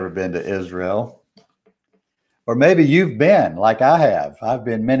 you've never been to Israel. Or maybe you've been like I have. I've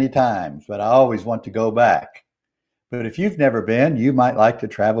been many times, but I always want to go back. But if you've never been, you might like to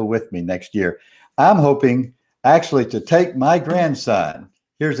travel with me next year. I'm hoping actually to take my grandson.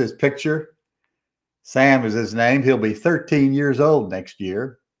 Here's his picture. Sam is his name. He'll be 13 years old next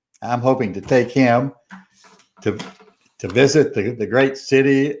year. I'm hoping to take him to visit the great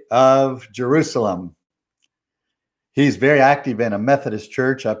city of Jerusalem. He's very active in a Methodist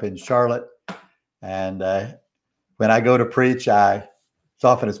church up in Charlotte. And when I go to preach, as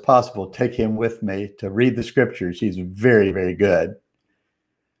often as possible, take him with me to read the scriptures. He's very, very good.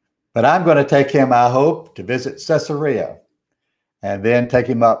 But I'm going to take him, I hope, to visit Caesarea and then take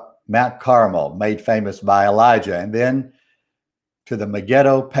him up Mount Carmel, made famous by Elijah, and then to the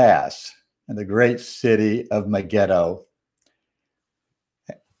Megiddo Pass and the great city of Megiddo.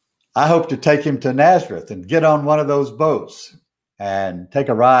 I hope to take him to Nazareth and get on one of those boats and take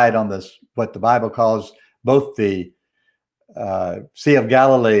a ride on this, what the Bible calls both the Sea of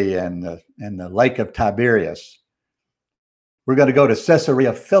Galilee and the Lake of Tiberias. We're going to go to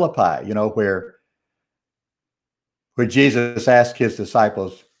Caesarea Philippi, you know, where Jesus asked his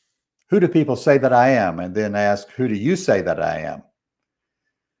disciples, "Who do people say that I am?" And then ask, "Who do you say that I am?"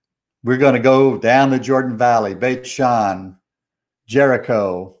 We're going to go down the Jordan Valley, Beit Shan,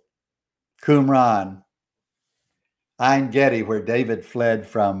 Jericho, Qumran, Ein Gedi, where David fled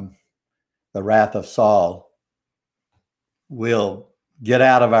from the wrath of Saul. We'll get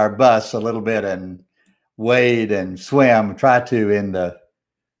out of our bus a little bit and wade and swim, try to in the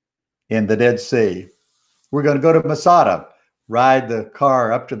Dead Sea. We're going to go to Masada, ride the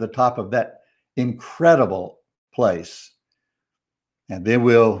car up to the top of that incredible place. And then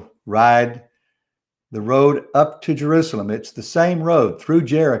we'll ride the road up to Jerusalem. It's the same road through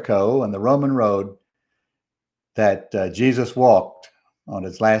Jericho and the Roman road that Jesus walked on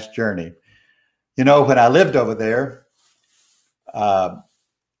his last journey. You know, when I lived over there, I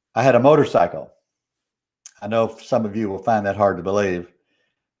had a motorcycle. I know some of you will find that hard to believe.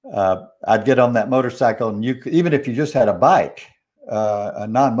 I'd get on that motorcycle, and you could, even if you just had a bike, a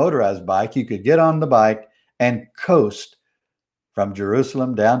non-motorized bike, you could get on the bike and coast from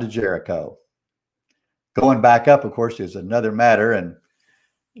Jerusalem down to Jericho. Going back up, of course, is another matter. And,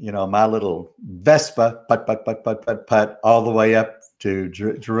 you know, my little Vespa, putt, all the way up to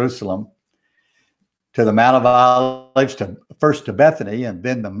Jerusalem, to the Mount of Olives, first to Bethany, and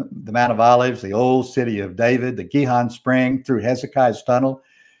then the Mount of Olives, the old city of David, the Gihon Spring, through Hezekiah's Tunnel.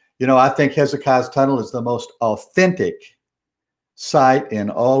 You know, I think Hezekiah's Tunnel is the most authentic site in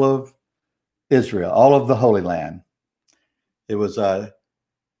all of Israel, all of the Holy Land. It was a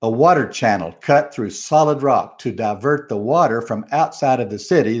water channel cut through solid rock to divert the water from outside of the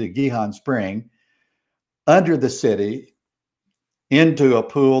city, the Gihon Spring, under the city into a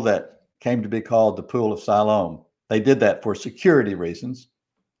pool that came to be called the Pool of Siloam. They did that for security reasons,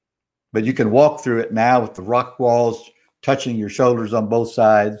 but you can walk through it now with the rock walls touching your shoulders on both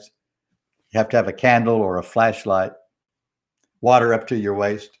sides. You have to have a candle or a flashlight, water up to your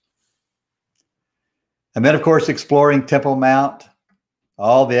waist. And then, of course, exploring Temple Mount,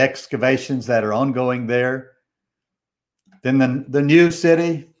 all the excavations that are ongoing there. Then the new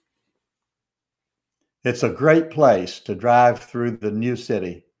city. It's a great place to drive through the new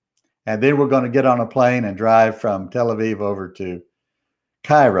city. And then we're going to get on a plane and drive from Tel Aviv over to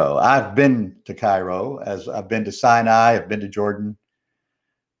Cairo. I've been to Cairo, as I've been to Sinai, I've been to Jordan.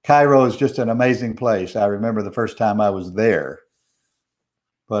 Cairo is just an amazing place. I remember the first time I was there.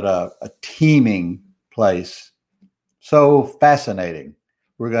 But a teeming place. So fascinating.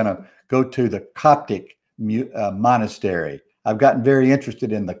 We're going to go to the Coptic monastery. I've gotten very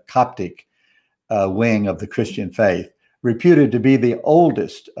interested in the Coptic wing of the Christian faith, reputed to be the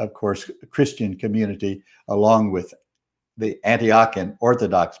oldest, of course, Christian community, along with the Antiochian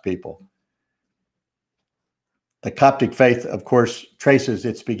Orthodox people. The Coptic faith, of course, traces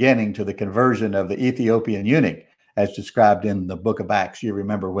its beginning to the conversion of the Ethiopian eunuch, as described in the book of Acts. You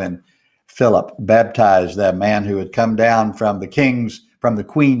remember when Philip baptized that man who had come down from the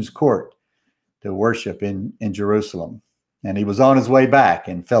queen's court to worship in Jerusalem. And he was on his way back,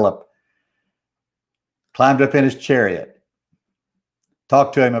 and Philip climbed up in his chariot,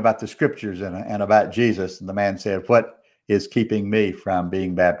 talked to him about the scriptures and about Jesus. And the man said, "What is keeping me from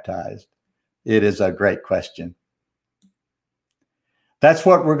being baptized?" It is a great question. That's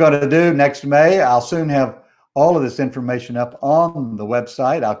what we're going to do next May. I'll soon have all of this information up on the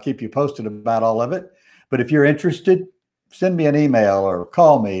website. I'll keep you posted about all of it. But if you're interested, send me an email or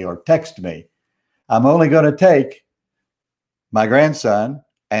call me or text me. I'm only going to take my grandson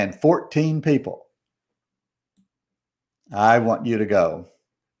and 14 people. I want you to go.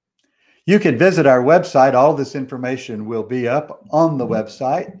 You can visit our website. All this information will be up on the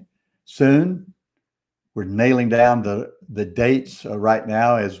website soon. We're nailing down the dates right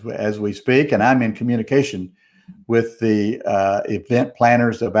now as we speak, and I'm in communication with the event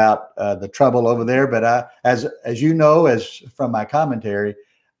planners about the trouble over there. But as you know, as from my commentary,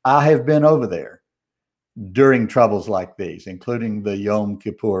 I have been over there during troubles like these, including the Yom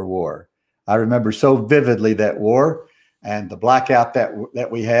Kippur War. I remember so vividly that war and the blackout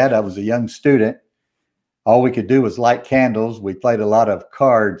that we had. I was a young student. All we could do was light candles. We played a lot of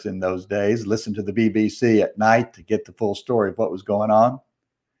cards in those days, listened to the BBC at night to get the full story of what was going on.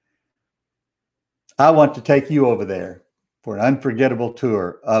 I want to take you over there for an unforgettable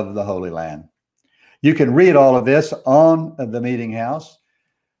tour of the Holy Land. You can read all of this on the Meetinghouse.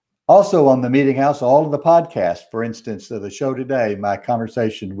 Also on the Meetinghouse, all of the podcasts, for instance, of the show today, my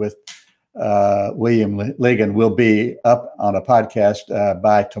conversation with William Ligon will be up on a podcast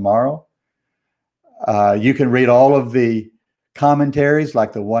by tomorrow. You can read all of the commentaries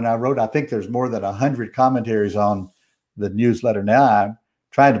like the one I wrote. I think there's more than 100 commentaries on the newsletter now. I'm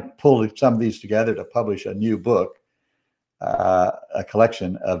trying to pull some of these together to publish a new book, a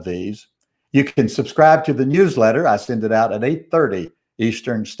collection of these. You can subscribe to the newsletter. I send it out at 8:30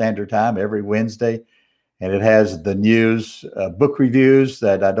 Eastern Standard Time every Wednesday, and it has the news, book reviews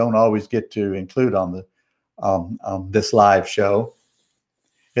that I don't always get to include on this live show.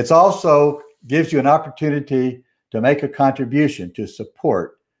 It's also gives you an opportunity to make a contribution to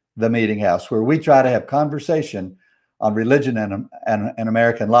support the Meetinghouse, where we try to have conversation on religion and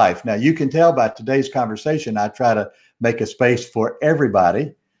American life. Now, you can tell by today's conversation, I try to make a space for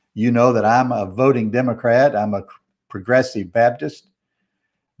everybody. You know that I'm a voting Democrat. I'm a progressive Baptist.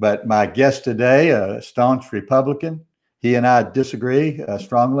 But my guest today, a staunch Republican, he and I disagree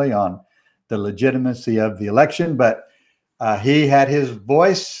strongly on the legitimacy of the election, but he had his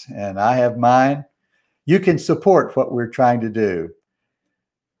voice and I have mine. You can support what we're trying to do.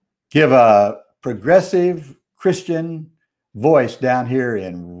 Give a progressive Christian voice down here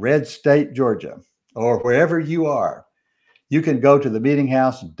in Red State, Georgia, or wherever you are. You can go to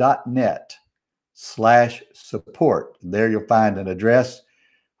themeetinghouse.net/support. There you'll find an address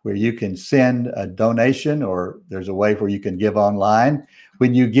where you can send a donation, or there's a way where you can give online.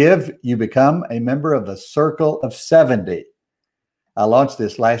 When you give, you become a member of the Circle of 70. I launched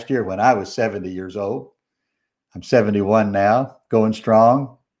this last year when I was 70 years old. I'm 71 now, going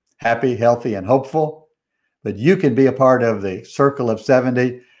strong, happy, healthy, and hopeful. But you can be a part of the Circle of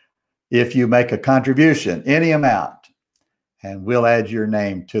 70 if you make a contribution, any amount, and we'll add your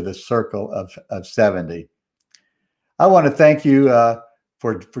name to the Circle of 70. I want to thank you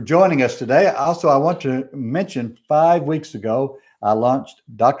for joining us today. Also, I want to mention 5 weeks ago, I launched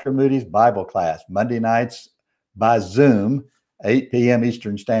Dr. Moody's Bible class, Monday nights by Zoom, 8 p.m.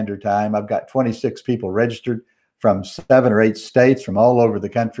 Eastern Standard Time. I've got 26 people registered from 7 or 8 states from all over the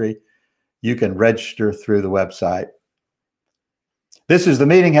country. You can register through the website. This is the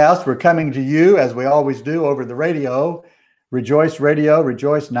Meetinghouse. We're coming to you, as we always do, over the radio. Rejoice Radio,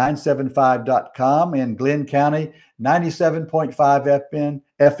 rejoice975.com in Glenn County, 97.5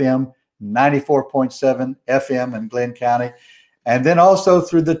 FM, 94.7 FM in Glenn County. And then also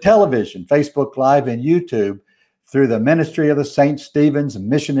through the television, Facebook Live and YouTube, through the Ministry of the St. Stephen's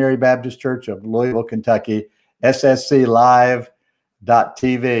Missionary Baptist Church of Louisville, Kentucky, ssclive.tv.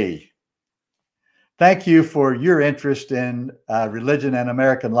 Thank you for your interest in religion and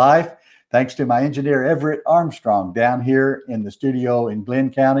American life. Thanks to my engineer, Everett Armstrong, down here in the studio in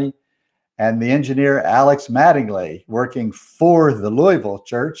Glenn County, and the engineer, Alex Mattingly, working for the Louisville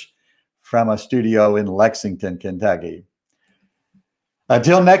Church from a studio in Lexington, Kentucky.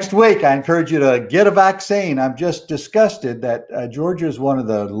 Until next week, I encourage you to get a vaccine. I'm just disgusted that Georgia is one of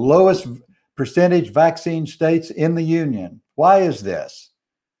the lowest percentage vaccine states in the union. Why is this?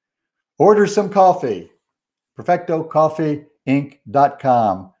 Order some coffee,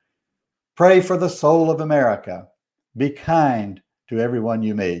 perfectocoffeeinc.com. Pray for the soul of America. Be kind to everyone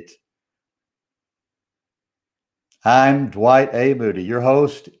you meet. I'm Dwight A. Moody, your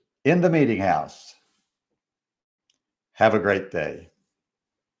host in the Meetinghouse. Have a great day.